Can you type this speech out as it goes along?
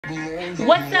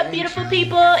What's up, beautiful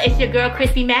people? It's your girl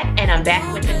Crissy Mac, and I'm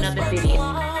back with another video.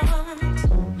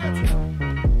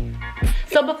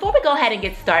 So before we go ahead and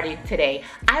get started today,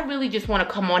 I really just want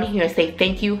to come on here and say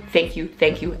thank you, thank you,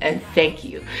 thank you, and thank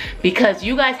you. Because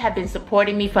you guys have been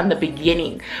supporting me from the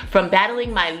beginning. From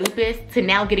battling my lupus to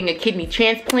now getting a kidney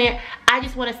transplant. I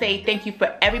just want to say thank you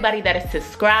for everybody that has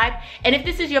subscribed. And if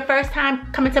this is your first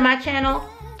time coming to my channel,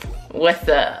 what's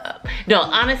up? No,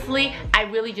 honestly, I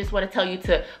really just want to tell you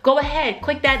to go ahead,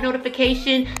 click that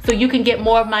notification so you can get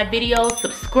more of my videos,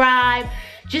 subscribe.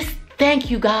 Just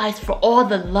thank you guys for all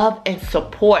the love and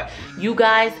support. You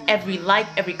guys, every like,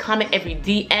 every comment, every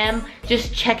DM,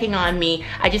 just checking on me.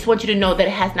 I just want you to know that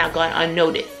it has not gone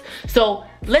unnoticed. So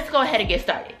let's go ahead and get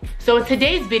started. So in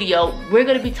today's video, we're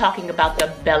going to be talking about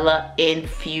the Bela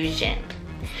infusion.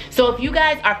 So if you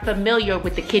guys are familiar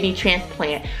with the kidney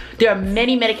transplant, there are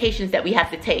many medications that we have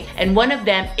to take. And one of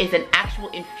them is an actual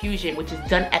infusion, which is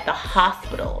done at the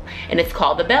hospital. And it's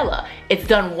called the Bela. It's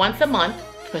done once a month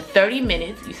for 30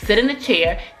 minutes. You sit in a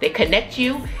chair, they connect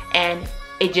you, and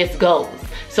it just goes.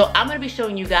 So I'm gonna be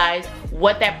showing you guys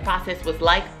what that process was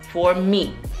like for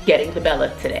me getting the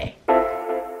Bela today.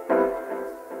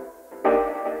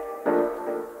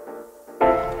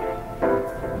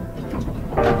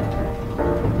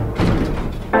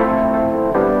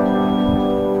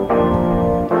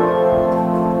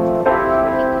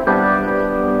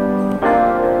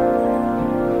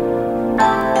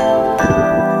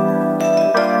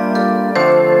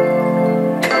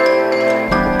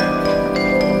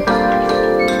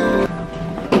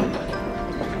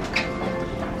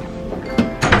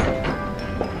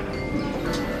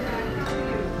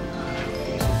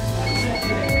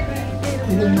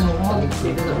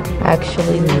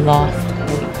 Actually lost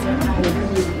weight.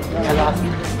 I lost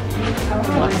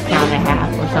what, a pound and a half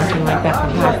or something like that from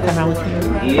the last time I was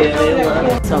here.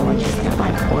 So I just got my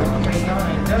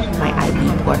IV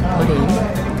port put in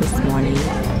this morning.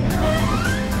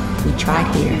 We tried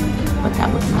here, but that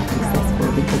was not successful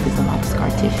because there's a lot of scar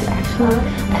tissue. Actually,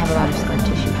 I have a lot of scar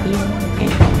tissue here, and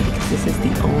because this is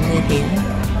the only hand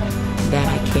that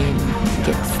I can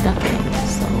get stuff in,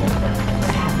 so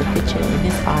I have the picture in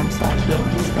this arm, so I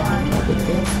can't use that. But with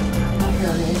this,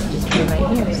 just put it right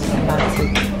here.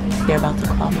 So they're about to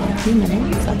call me in a few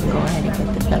minutes, so I can go ahead and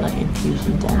get the Bela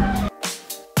infusion done.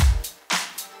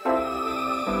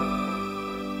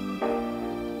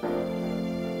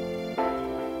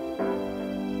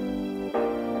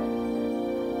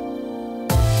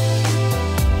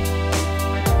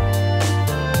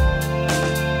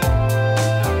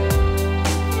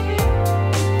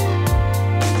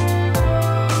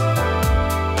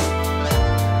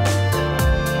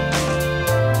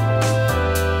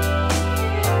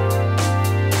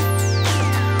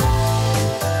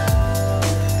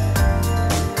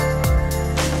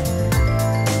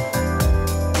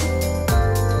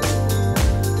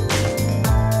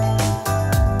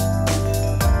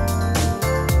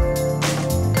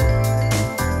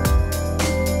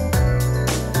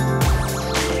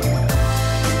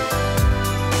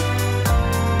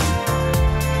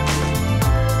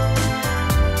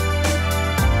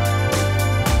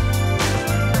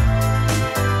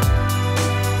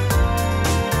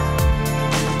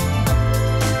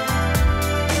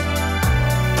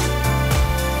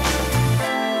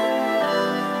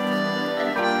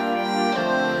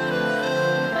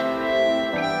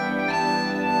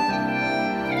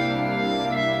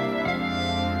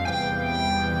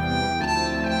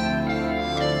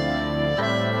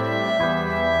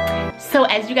 So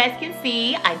as you guys can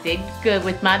see, I did good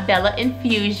with my Bela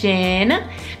infusion.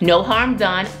 No harm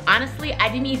done. Honestly, I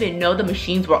didn't even know the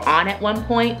machines were on at one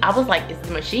point. I was like, is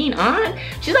the machine on?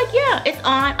 She's like, yeah, it's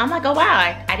on. I'm like, oh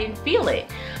wow, I didn't feel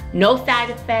it. No side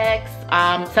effects.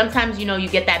 Sometimes, you know, you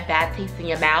get that bad taste in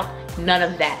your mouth. None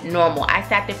of that, normal. I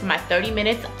sat there for my 30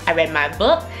 minutes. I read my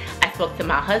book. I spoke to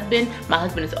my husband. My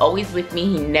husband is always with me.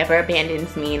 He never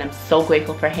abandons me, and I'm so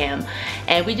grateful for him.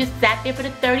 And we just sat there for the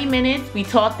 30 minutes. We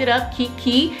talked it up,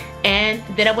 key, and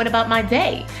then I went about my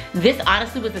day. This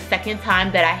honestly was the second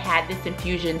time that I had this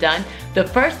infusion done. The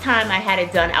first time I had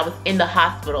it done, I was in the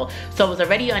hospital. So I was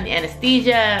already on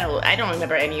anesthesia. I don't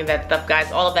remember any of that stuff,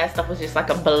 guys. All of that stuff was just like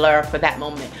a blur for that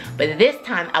moment. But this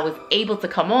time I was able to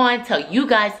come on, tell you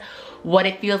guys what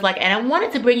it feels like, and I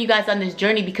wanted to bring you guys on this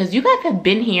journey because you guys have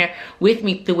been here with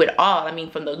me through it all. I mean,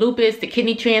 from the lupus to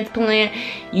kidney transplant,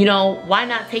 you know, why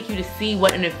not take you to see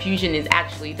what an infusion is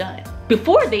actually done?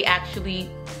 Before they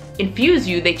actually infuse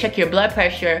you, they check your blood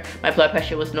pressure. My blood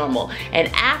pressure was normal. And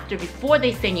after, before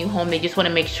they send you home, they just want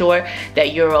to make sure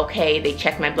that you're okay. They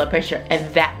check my blood pressure,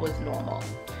 and that was normal.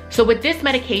 So with this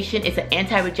medication, it's an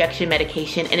anti-rejection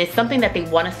medication, and it's something that they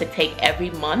want us to take every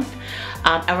month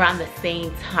around the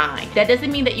same time. That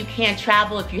doesn't mean that you can't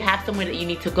travel. If you have somewhere that you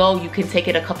need to go, you can take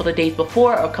it a couple of days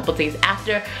before or a couple of days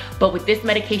after. But with this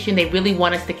medication, they really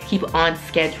want us to keep on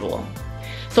schedule.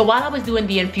 So while I was doing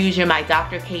the infusion, my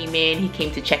doctor came in. He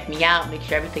came to check me out, make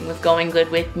sure everything was going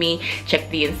good with me, check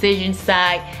the incision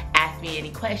site, ask me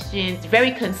any questions,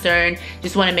 very concerned,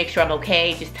 just want to make sure I'm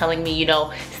okay, just telling me, you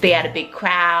know, stay out of big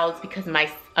crowds because my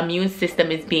immune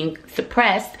system is being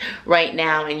suppressed right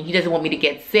now and he doesn't want me to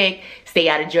get sick, stay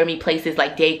out of germy places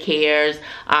like daycares,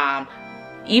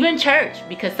 even church,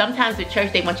 because sometimes at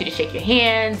church they want you to shake your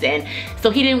hands, and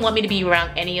so he didn't want me to be around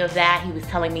any of that. He was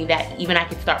telling me that even I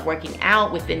could start working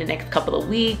out within the next couple of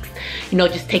weeks, you know,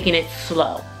 just taking it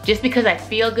slow. Just because I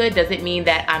feel good doesn't mean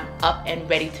that I'm up and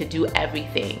ready to do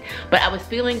everything. But I was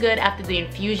feeling good after the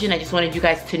infusion. I just wanted you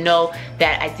guys to know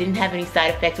that I didn't have any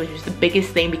side effects, which was the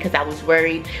biggest thing because I was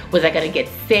worried, was I gonna get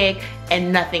sick,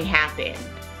 and nothing happened.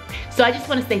 So I just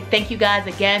want to say thank you guys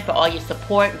again for all your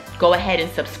support. Go ahead and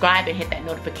subscribe and hit that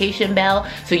notification bell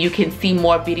so you can see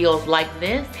more videos like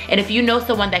this. And if you know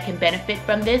someone that can benefit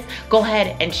from this, go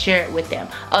ahead and share it with them.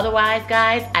 Otherwise,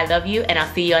 guys, I love you and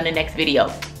I'll see you on the next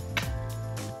video.